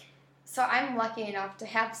 Mm-hmm. So I'm lucky enough to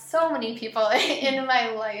have so many people in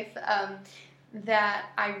my life that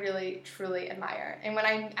I really, truly admire. And when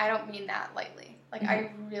I don't mean that lightly. Mm-hmm. I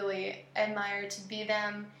really admire to be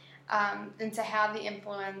them and to have the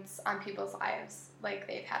influence on people's lives like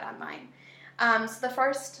they've had on mine. So the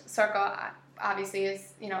first circle, obviously,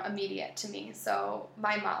 is, immediate to me. So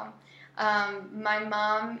my mom. My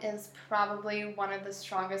mom is probably one of the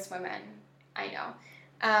strongest women I know.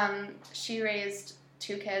 She raised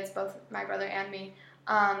 2 kids, both my brother and me,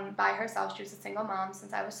 by herself. She was a single mom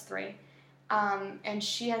since I was 3. And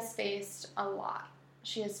she has faced a lot.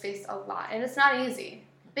 And it's not easy.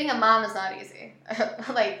 Being a mom is not easy.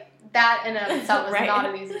 That in and of itself is not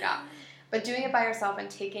an easy job. But doing it by yourself and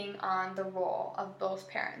taking on the role of both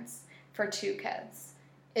parents for 2 kids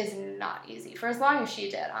is not easy, for as long as she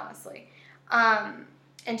did, honestly.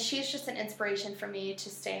 And she's just an inspiration for me to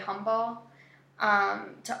stay humble,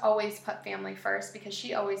 to always put family first, because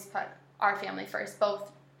she always put our family first,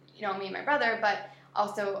 both, me and my brother, but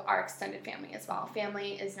also our extended family as well.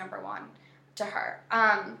 Family is number 1 to her.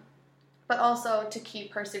 But also to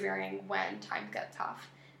keep persevering when times get tough,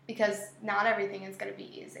 because not everything is going to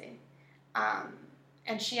be easy.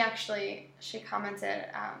 And she commented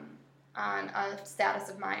on a status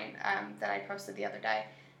of mine that I posted the other day,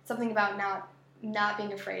 something about not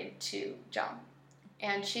being afraid to jump.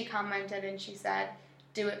 And she commented and she said,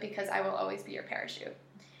 "Do it because I will always be your parachute."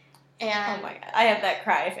 And oh my God, I have that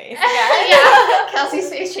cry face. Yeah, Kelsey's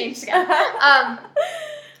face changed again.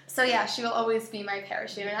 So yeah, she will always be my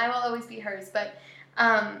parachute, and I will always be hers. But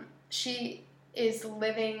she is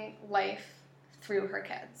living life through her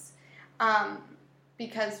kids,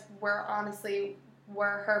 because we're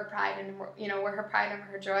her pride, and we're her pride and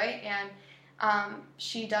her joy, and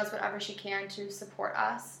she does whatever she can to support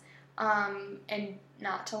us, and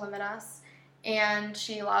not to limit us. And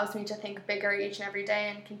she allows me to think bigger each and every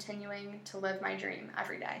day and continuing to live my dream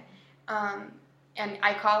every day. And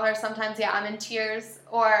I call her sometimes, I'm in tears,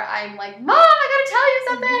 or I'm like, "Mom, I gotta tell you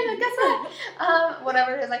something," and guess what?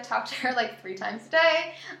 Whatever it is, I talk to her 3 times a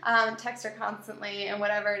day, text her constantly, and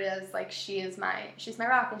whatever it is, she's my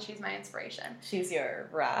rock, and she's my inspiration. She's your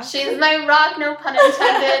rock. She's my rock, no pun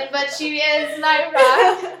intended, but she is my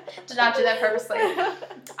rock. Did not do that purposely.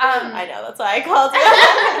 I know, that's why I called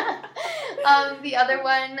you. The other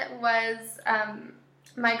one was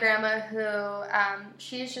my grandma, who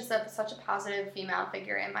she's just such a positive female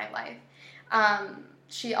figure in my life.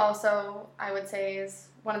 She also, I would say, is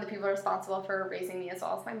one of the people responsible for raising me as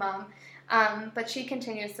well as my mom. But she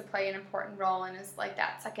continues to play an important role and is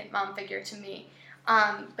that second mom figure to me.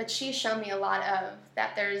 But she's shown me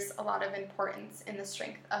that there's a lot of importance in the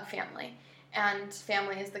strength of family, and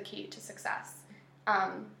family is the key to success.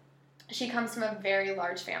 She comes from a very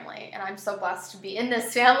large family, and I'm so blessed to be in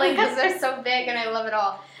this family because they're so big and I love it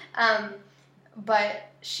all.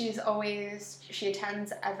 But she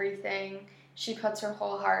attends everything. She puts her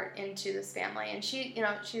whole heart into this family, and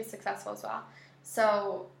she's successful as well.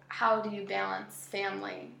 So how do you balance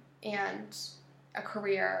family and a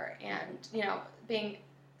career and, being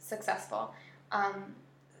successful?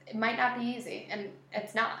 It might not be easy, and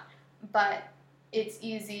it's not, but it's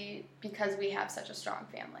easy because we have such a strong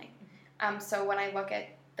family. So when I look at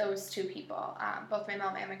those 2 people, both my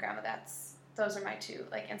mom and my grandma, those are my 2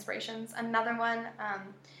 inspirations. Another one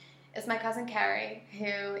is my cousin Carrie,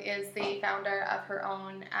 who is the founder of her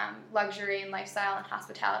own luxury and lifestyle and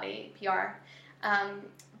hospitality PR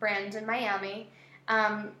brand in Miami.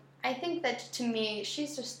 I think that, to me,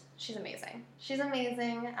 she's amazing. She's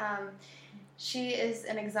amazing. She is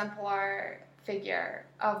an exemplar figure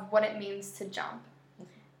of what it means to jump,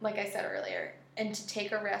 like I said earlier, and to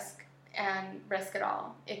take a risk and risk it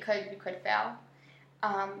all. You could fail,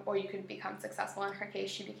 or you could become successful. In her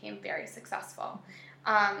case, she became very successful.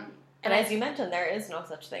 And as you mentioned, there is no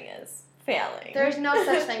such thing as failing. There's no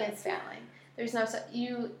such thing as failing. There's no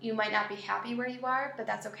you might not be happy where you are, but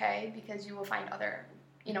that's okay, because you will find other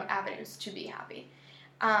avenues to be happy.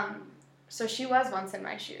 So she was once in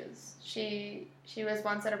my shoes. She was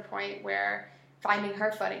once at a point where finding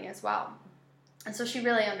her footing as well, and so she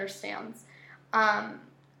really understands.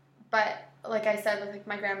 But like I said, with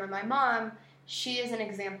my grandma and my mom, she is an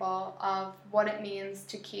example of what it means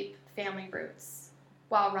to keep family roots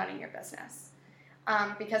while running your business.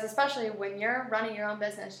 Because especially when you're running your own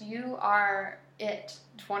business, you are it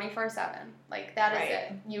 24/7. Like, that is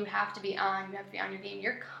it. You have to be on. You have to be on your game.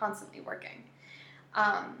 You're constantly working.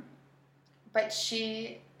 But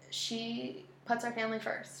she puts her family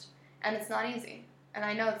first. And it's not easy. And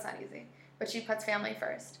I know it's not easy. But she puts family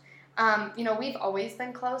first. We've always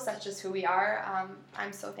been close. That's just who we are.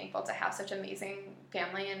 I'm so thankful to have such amazing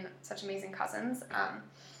family and such amazing cousins.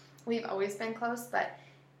 We've always been close, but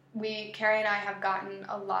Carrie and I have gotten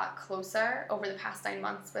a lot closer over the past 9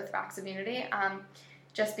 months with Rocks of Unity,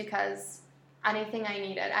 just because anything I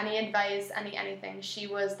needed, any advice, anything, she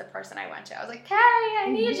was the person I went to. I was like, Carrie, I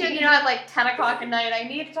need you. At like 10 o'clock at night, I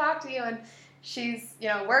need to talk to you. And she's,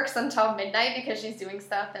 works until midnight because she's doing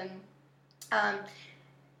stuff. And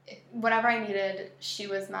whatever I needed, she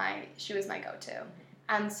was my go-to.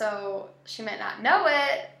 And so she might not know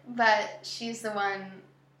it, but she's the one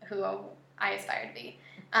who I aspire to be.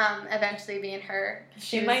 Eventually being her.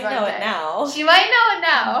 She might know it now. She might know it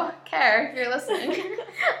now. Care, if you're listening.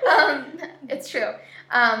 It's true.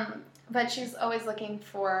 But she's always looking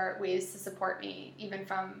for ways to support me, even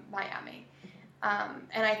from Miami.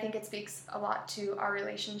 And I think it speaks a lot to our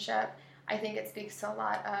relationship. I think it speaks to a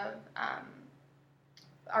lot of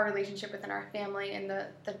our relationship within our family and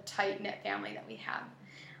the tight-knit family that we have.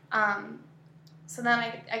 So then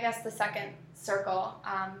I guess the second circle,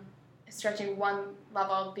 stretching one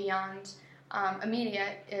level beyond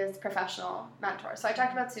immediate, is professional mentor. So I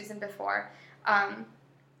talked about Susan before,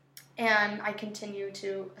 and I continue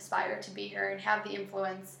to aspire to be her and have the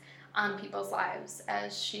influence on people's lives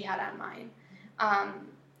as she had on mine.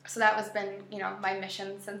 So that has been, my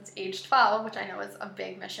mission since age 12, which I know is a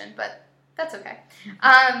big mission, but that's okay.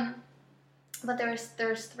 But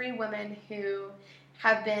there's 3 women who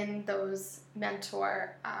have been those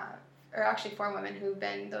mentor, or actually 4 women who've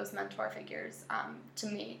been those mentor figures to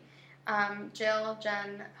me. Jill,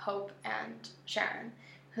 Jen, Hope, and Sharon,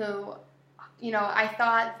 who, I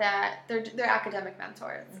thought that they're academic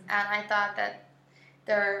mentors, and I thought that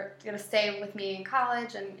they're going to stay with me in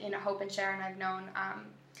college, and Hope and Sharon I've known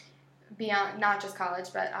beyond, not just college,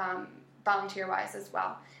 but volunteer-wise as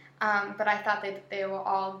well. But I thought they will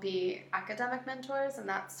all be academic mentors, and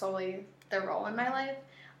that's solely their role in my life.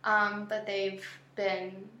 But they've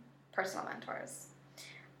been personal mentors.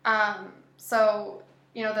 So,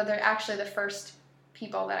 that they're actually the first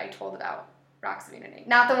people that I told about Rocks of Unity.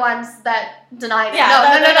 Not the ones that denied it.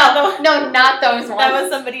 Yeah, no, not those ones. That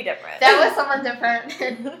was somebody different. That was someone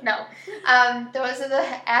different. No. Those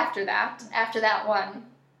are after that one,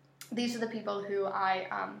 these are the people who I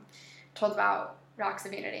told about Rocks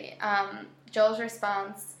of Unity. Jill's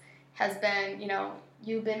response has been,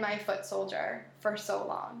 you've been my foot soldier for so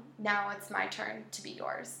long. Now it's my turn to be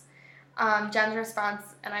yours. Jen's response,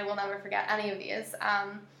 and I will never forget any of these,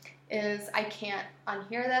 is, I can't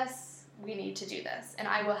unhear this. We need to do this, and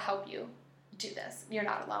I will help you do this. You're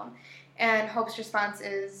not alone. And Hope's response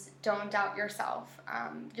is, don't doubt yourself.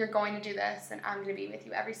 You're going to do this, and I'm going to be with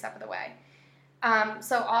you every step of the way.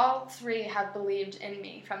 So all 3 have believed in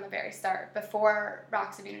me from the very start, before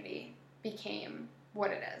Rocks of Unity became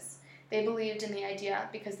what it is. They believed in the idea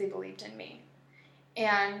because they believed in me.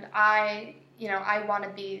 And I want to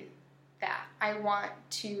be that. I want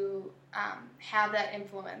to have that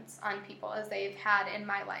influence on people as they've had in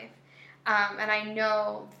my life. And I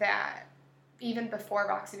know that even before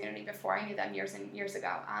Rocks of Unity, before I knew them years and years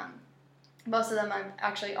ago, most of them,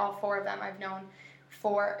 all 4 of them I've known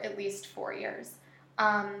for at least 4 years.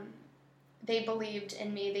 They believed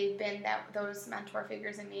in me. They've been those mentor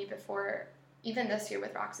figures in me before, even this year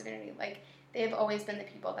with Rocks of Unity. Like, they've always been the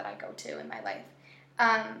people that I go to in my life.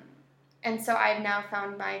 And so I've now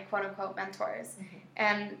found my quote-unquote mentors,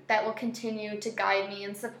 and that will continue to guide me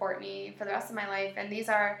and support me for the rest of my life. And these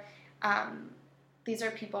are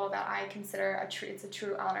people that I consider it's a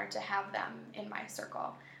true honor to have them in my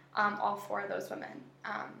circle, all 4 of those women.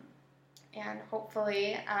 And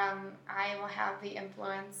hopefully I will have the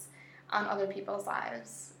influence on other people's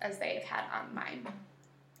lives as they've had on mine.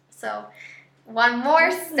 So one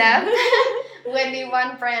more step would be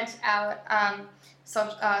one branch out,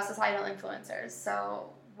 societal influencers. So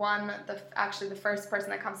the first person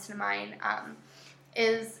that comes to mind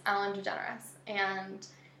is Ellen DeGeneres. And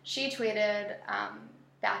she tweeted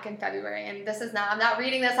back in February, and I'm not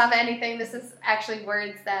reading this off of anything, this is actually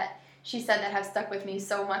words that she said that have stuck with me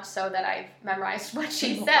so much so that I've memorized what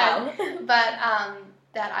she said. Wow. But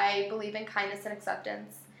that I believe in kindness and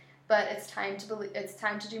acceptance, but it's time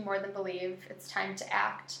to do more than believe. It's time to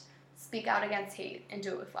act, speak out against hate, and do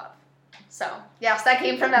it with love. So, yes, that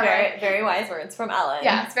came from Ellen. Very, very wise words from Ellen.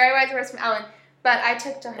 Yeah, it's very wise words from Ellen. But I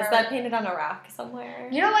took to her. Is that painted on a rock somewhere?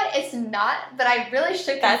 You know what? It's not, but I really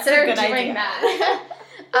should consider doing idea.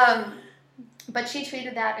 That. But she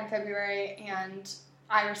tweeted that in February, and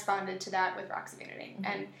I responded to that with Rocks of Unity. Mm-hmm.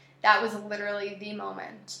 And that was literally the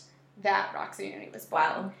moment that Rocks of Unity was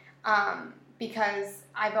born. Wow. Because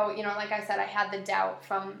like I said, I had the doubt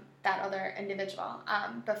from that other individual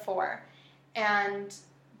before. And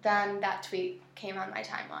then that tweet came on my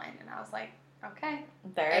timeline, and I was like, okay.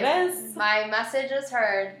 There it is. My message is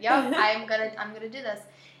heard. Yep, I'm gonna do this.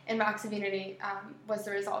 And Rocks of Unity was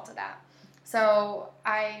the result of that. So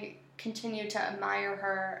I continue to admire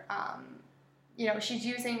her. She's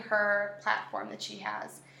using her platform that she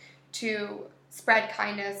has to spread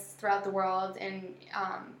kindness throughout the world and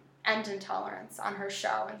end intolerance on her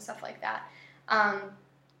show and stuff like that.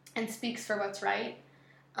 And speaks for what's right.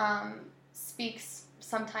 Speaks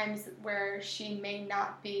sometimes where she may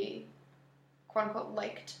not be, quote unquote,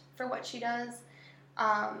 liked for what she does,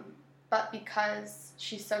 but because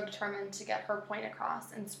she's so determined to get her point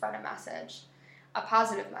across and spread a message, a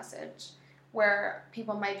positive message, where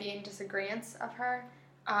people might be in disagreement of her,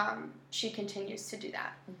 she continues to do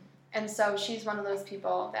that. Mm-hmm. And so she's one of those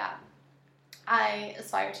people that I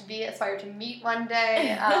aspire to meet one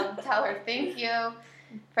day, tell her thank you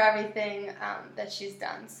for everything that she's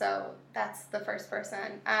done. So that's the first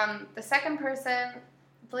person. The second person,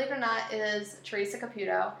 believe it or not, is Teresa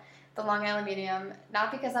Caputo, the Long Island medium.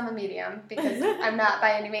 Not because I'm a medium, because I'm not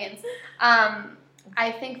by any means.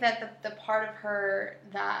 I think that the part of her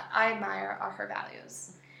that I admire are her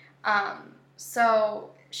values.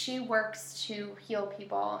 So she works to heal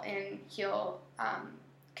people and heal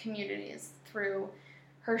communities through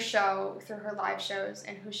her show, through her live shows,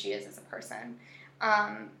 and who she is as a person,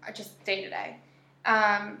 just day to day.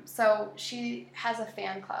 So she has a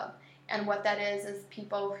fan club, and what that is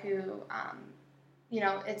people who,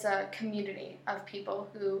 it's a community of people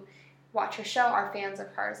who watch her show, are fans of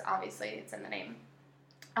hers. Obviously, it's in the name.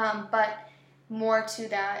 But more to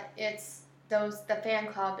that, the fan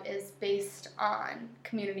club is based on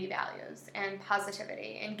community values and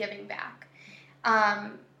positivity and giving back.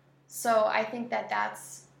 So I think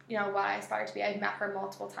that's, what I aspire to be. I've met her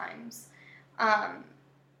multiple times.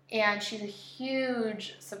 And she's a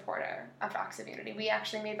huge supporter of Rocks of Unity. We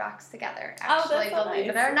actually made rocks together, actually, so believe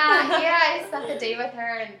nice. it or not. Yeah, I spent the day with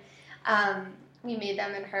her, and we made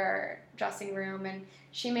them in her dressing room, and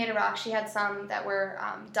she made a rock. She had some that were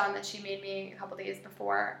done that she made me a couple days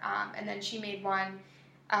before, and then she made one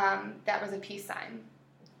that was a peace sign.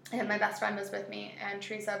 And my best friend was with me, and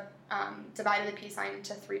Teresa divided the peace sign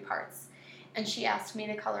into 3 parts. And she asked me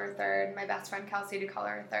to color a third, my best friend Kelsey to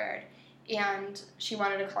color a third, and she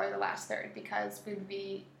wanted to color the last third because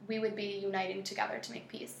we would be uniting together to make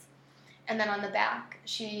peace. And then on the back,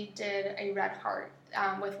 she did a red heart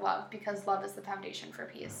with love, because love is the foundation for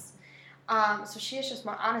peace. So she is just,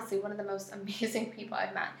 honestly, one of the most amazing people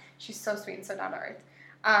I've met. She's so sweet and so down to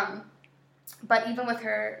earth. But even with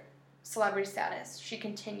her celebrity status, she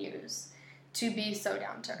continues to be so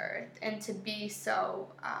down to earth and to be so,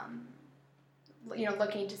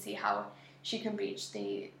 looking to see how she can reach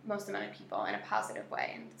the most amount of people in a positive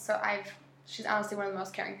way. And so she's honestly one of the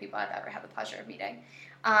most caring people I've ever had the pleasure of meeting.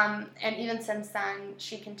 And even since then,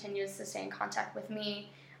 she continues to stay in contact with me.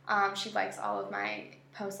 She likes all of my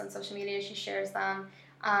posts on social media. She shares them.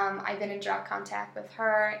 I've been in direct contact with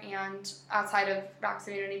her, and outside of Rocks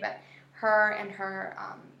of Unity, but her and her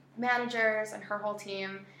managers and her whole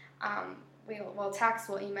team. We'll text,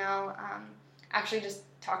 we'll email. Actually, just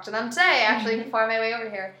talked to them today, before my way over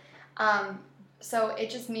here. So it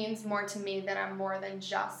just means more to me that I'm more than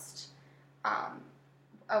just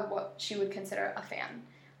what she would consider a fan.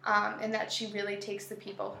 And that she really takes the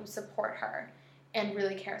people who support her and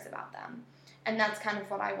really cares about them. And that's kind of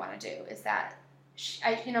what I want to do, is that, she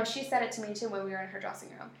said it to me too when we were in her dressing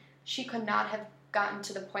room. She could not have gotten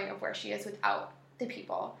to the point of where she is without the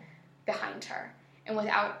people behind her and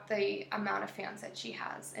without the amount of fans that she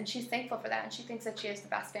has. And she's thankful for that, and she thinks that she has the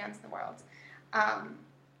best fans in the world.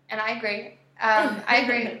 And I agree. I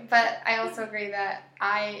agree, but I also agree that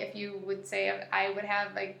if you would say I would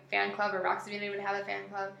have a fan club, or Rocks of Unity would have a fan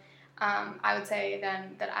club, I would say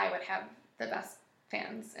then that I would have the best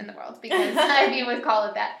fans in the world, because you would call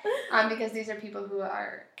it that, because these are people who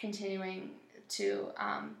are continuing to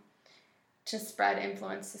spread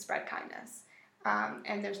influence, to spread kindness,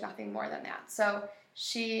 and there's nothing more than that. So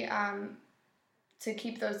she, to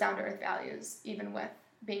keep those down-to-earth values, even with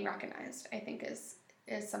being recognized, I think is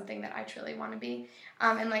something that I truly want to be.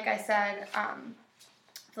 And like I said,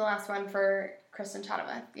 the last one for Kristin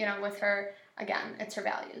Chenoweth, with her, again, it's her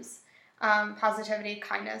values. Positivity,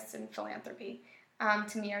 kindness, and philanthropy.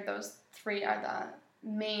 to me, are those three are the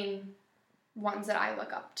main ones that I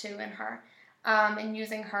look up to in her. And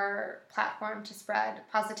using her platform to spread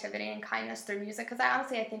positivity and kindness through music. Because I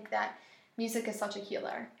think that music is such a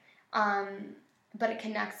healer. But it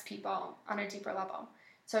connects people on a deeper level.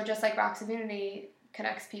 So just like Rocks of Unity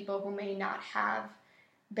connects people who may not have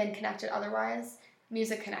been connected otherwise,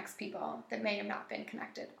 music connects people that may have not been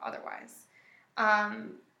connected otherwise.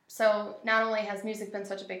 So not only has music been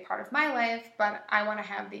such a big part of my life, but I want to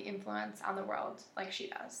have the influence on the world like she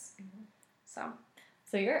does. Mm-hmm.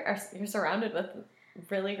 So you're surrounded with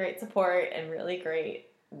really great support and really great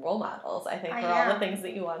role models, I think, for all the things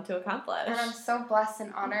that you want to accomplish. And I'm so blessed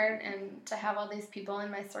and honored and to have all these people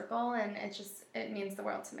in my circle, and it means the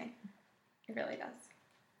world to me. It really does.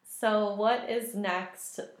 So what is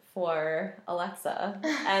next for Alexa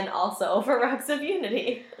and also for Rocks of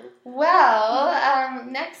Unity? Well,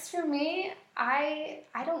 next for me, I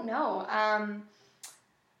don't know. I'm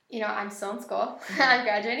still in school. I'm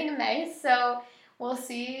graduating in May, so we'll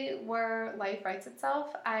see where life writes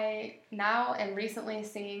itself. I now am recently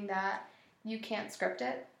seeing that you can't script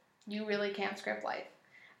it. You really can't script life.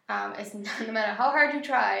 It's no matter how hard you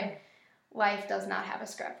try, life does not have a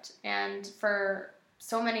script. And for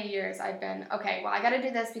so many years, I've been, okay, well, I got to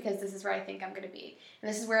do this because this is where I think I'm going to be. And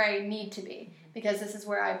this is where I need to be because this is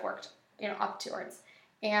where I've worked, up towards.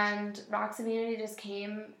 And Rocks of Unity just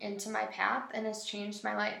came into my path and has changed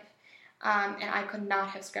my life. And I could not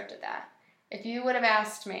have scripted that. If you would have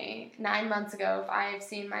asked me 9 months ago if I've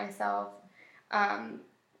seen myself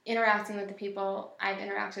interacting with the people I've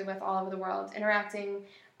interacted with all over the world, interacting,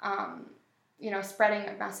 spreading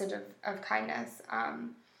a message of kindness,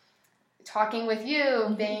 talking with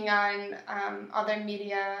you, being on other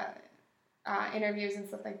media interviews and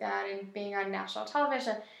stuff like that, and being on national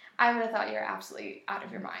television, I would have thought you're absolutely out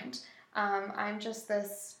of your mind. I'm just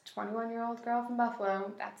this 21-year-old girl from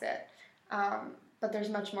Buffalo, that's it. But there's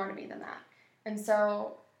much more to me than that. And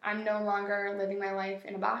so I'm no longer living my life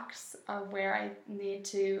in a box of where I need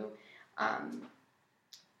to,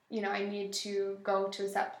 I need to go to a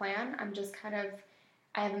set plan. I'm just I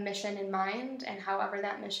have a mission in mind, and however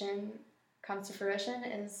that mission comes to fruition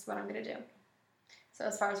is what I'm going to do. So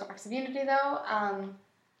as far as Rocks of Unity, though,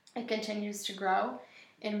 it continues to grow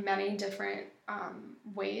in many different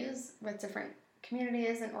ways with different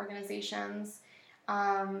communities and organizations,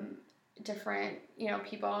 different,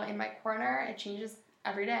 people in my corner. It changes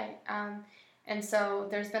every day. And so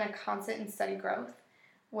there's been a constant and steady growth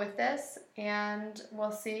with this, and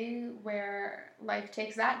we'll see where life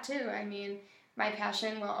takes that too. I mean, my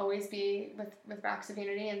passion will always be with Rocks of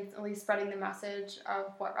Unity and at least spreading the message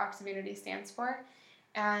of what Rocks of Unity stands for.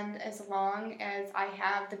 And as long as I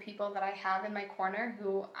have the people that I have in my corner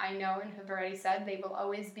who I know and have already said they will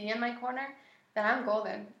always be in my corner, then I'm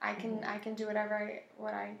golden. I can do whatever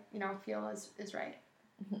what I feel is right.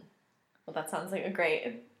 Well, that sounds like a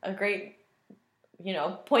great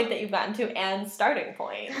point that you've gotten to and starting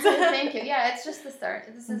point. Thank you. Yeah, it's just the start.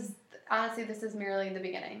 This is merely the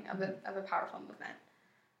beginning of a powerful movement,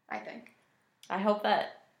 I think. I hope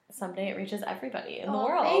that someday it reaches everybody in the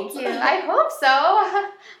world. Thank you. I hope so.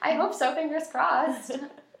 I hope so. Fingers crossed.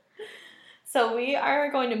 So we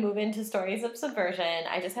are going to move into stories of subversion.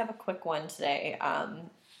 I just have a quick one today.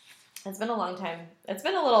 It's been a long time. It's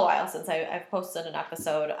been a little while since I've posted an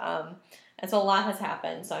episode. And so a lot has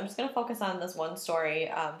happened. So I'm just going to focus on this one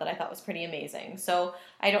story that I thought was pretty amazing. So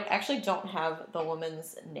I don't have the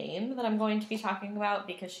woman's name that I'm going to be talking about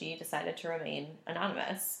because she decided to remain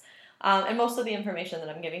anonymous. And most of the information that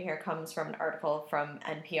I'm giving here comes from an article from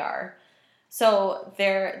NPR. So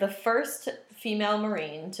they're the first female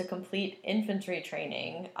Marine to complete infantry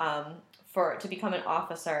training to become an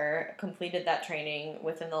officer, completed that training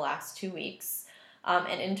within the last 2 weeks.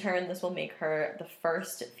 And in turn, this will make her the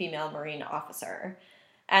first female Marine officer.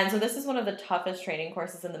 And so this is one of the toughest training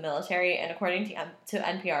courses in the military. And according to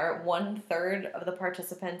NPR, 1/3 of the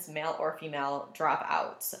participants, male or female, drop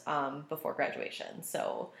out before graduation.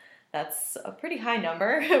 So that's a pretty high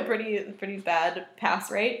number, a pretty bad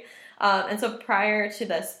pass rate. And so prior to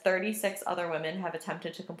this, 36 other women have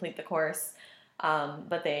attempted to complete the course,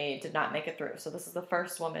 but they did not make it through. So this is the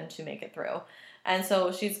first woman to make it through. And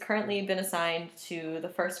so she's currently been assigned to the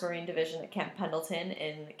 1st Marine Division at Camp Pendleton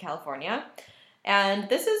in California. And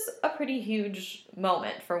this is a pretty huge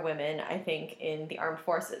moment for women, I think, in the armed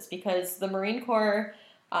forces, because the Marine Corps,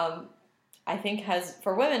 I think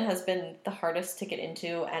for women has been the hardest to get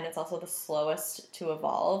into, and it's also the slowest to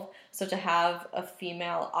evolve. So to have a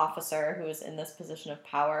female officer who is in this position of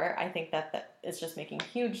power, I think that is just making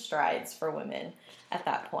huge strides for women at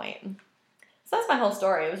that point. So that's my whole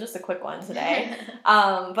story. It was just a quick one today.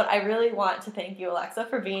 But I really want to thank you, Alexa,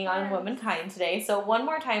 for being on Womankind today. So one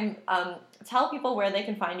more time, tell people where they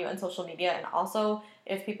can find you on social media, and also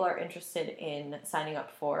if people are interested in signing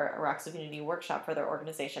up for a Rocks of Unity workshop for their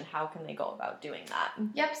organization, how can they go about doing that?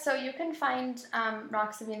 Yep, so you can find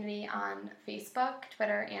Rocks of Unity on Facebook,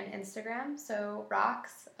 Twitter, and Instagram. So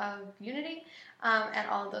Rocks of Unity at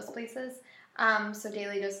all of those places. So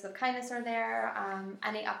daily doses of kindness are there.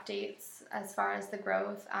 Any updates as far as the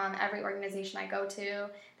growth, every organization I go to,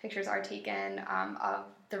 pictures are taken of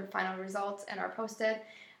the final results and are posted.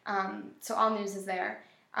 So all news is there.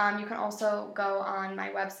 You can also go on my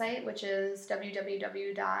website, which is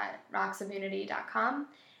www.rocksofunity.com,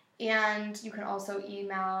 and you can also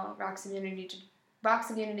email Rocks of Unity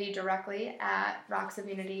directly at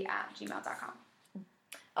rocksofunity@gmail.com.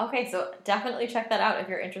 Okay, so definitely check that out if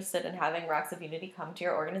you're interested in having Rocks of Unity come to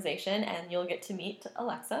your organization, and you'll get to meet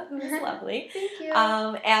Alexa, who is lovely. Thank you.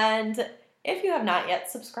 And if you have not yet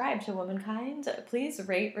subscribed to Womankind, please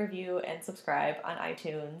rate, review, and subscribe on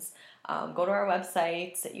iTunes. Go to our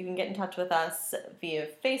website. You can get in touch with us via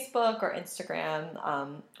Facebook or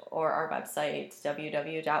Instagram, or our website,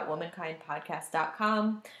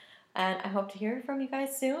 www.womankindpodcast.com. And I hope to hear from you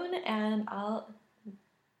guys soon, and I'll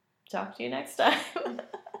talk to you next time.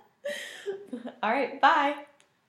 All right, bye.